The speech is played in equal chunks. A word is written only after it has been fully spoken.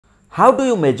how do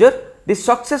you measure the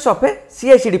success of a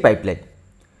CI/CD pipeline?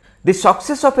 The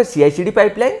success of a CI/CD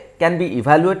pipeline can be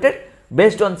evaluated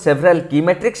based on several key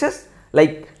matrices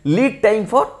like lead time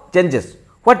for changes.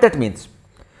 What that means?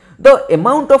 The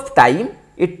amount of time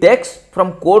it takes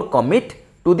from code commit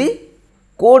to the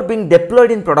code being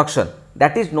deployed in production,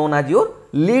 that is known as your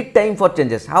lead time for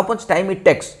changes. How much time it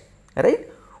takes, right?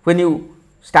 When you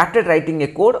started writing a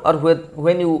code or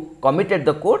when you committed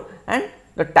the code and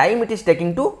the time it is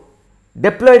taking to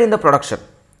deploy it in the production,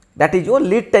 that is your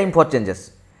lead time for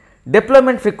changes.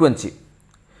 Deployment frequency.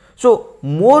 So,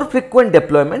 more frequent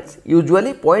deployments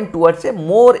usually point towards a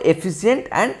more efficient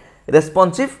and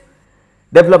responsive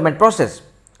development process.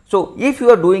 So, if you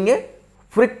are doing a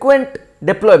frequent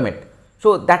deployment,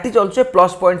 so that is also a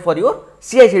plus point for your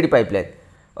CI/CD pipeline.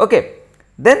 Okay.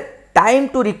 Then time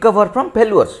to recover from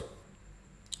failures.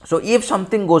 So, if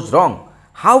something goes wrong,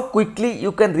 how quickly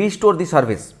you can restore the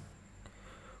service?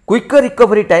 Quicker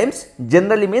recovery times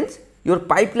generally means your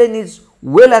pipeline is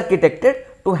well architected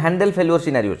to handle failure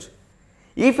scenarios.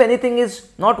 If anything is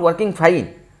not working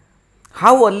fine,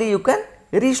 how early you can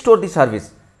restore the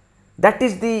service? That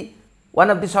is the one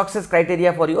of the success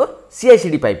criteria for your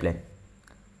CI/CD pipeline.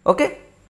 Okay.